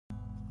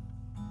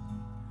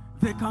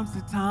There comes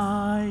a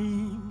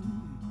time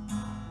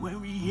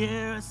when we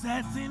hear a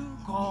certain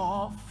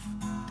cough,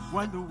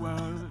 when the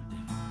world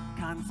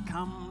can't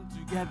come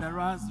together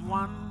as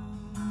one.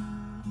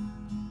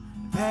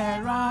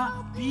 There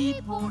are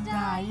people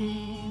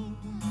dying.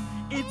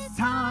 It's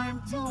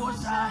time to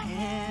wash our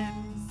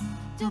hands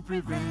to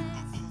prevent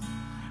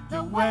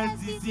the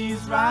world's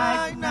disease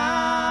right now.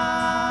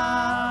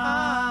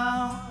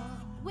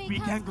 We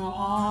can go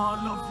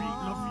on lovey,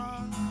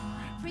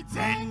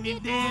 pretending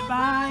day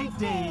by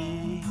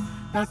day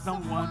that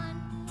someone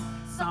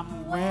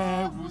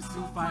somewhere will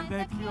soon find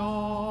the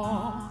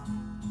cure.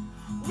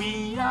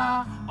 We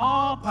are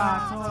all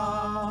part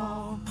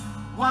of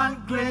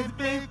one great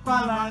big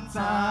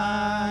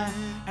Valentine,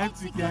 and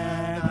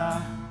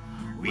together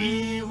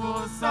we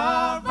will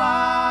survive.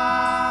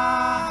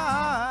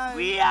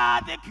 We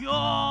are the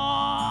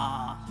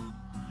cure.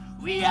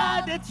 We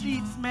are the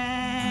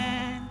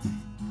treatment.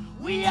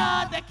 We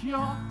are the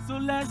cure. So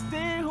let's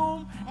stay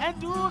home and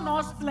do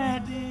not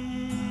spread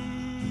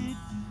it.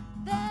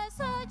 There's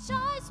a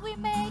choice we're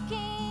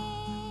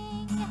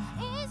making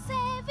in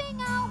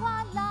saving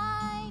our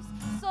lives.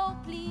 So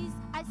please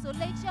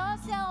isolate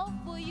yourself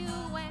for you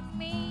and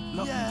me.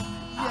 Yeah.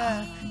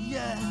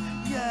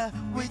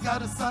 We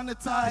gotta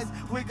sanitize.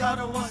 We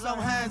gotta wash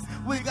our hands.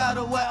 We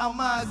gotta wear our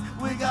masks.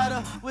 We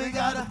gotta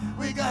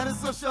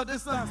social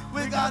distance.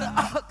 We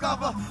gotta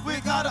cover. We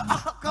gotta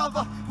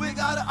cover. We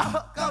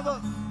gotta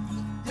cover.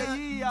 Yeah,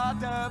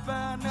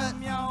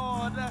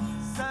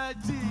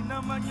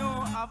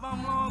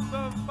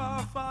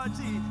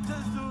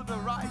 just do the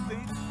right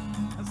thing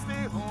and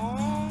stay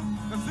home.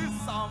 Because this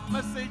is our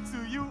message to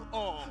you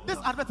all. This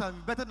advertisement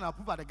is better than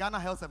approved by the Ghana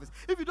Health Service.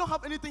 If you don't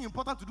have anything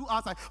important to do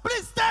outside,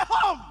 please stay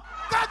home.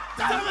 God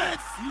damn it!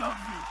 Love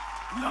me,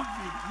 love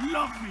me,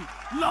 love me,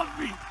 love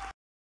me.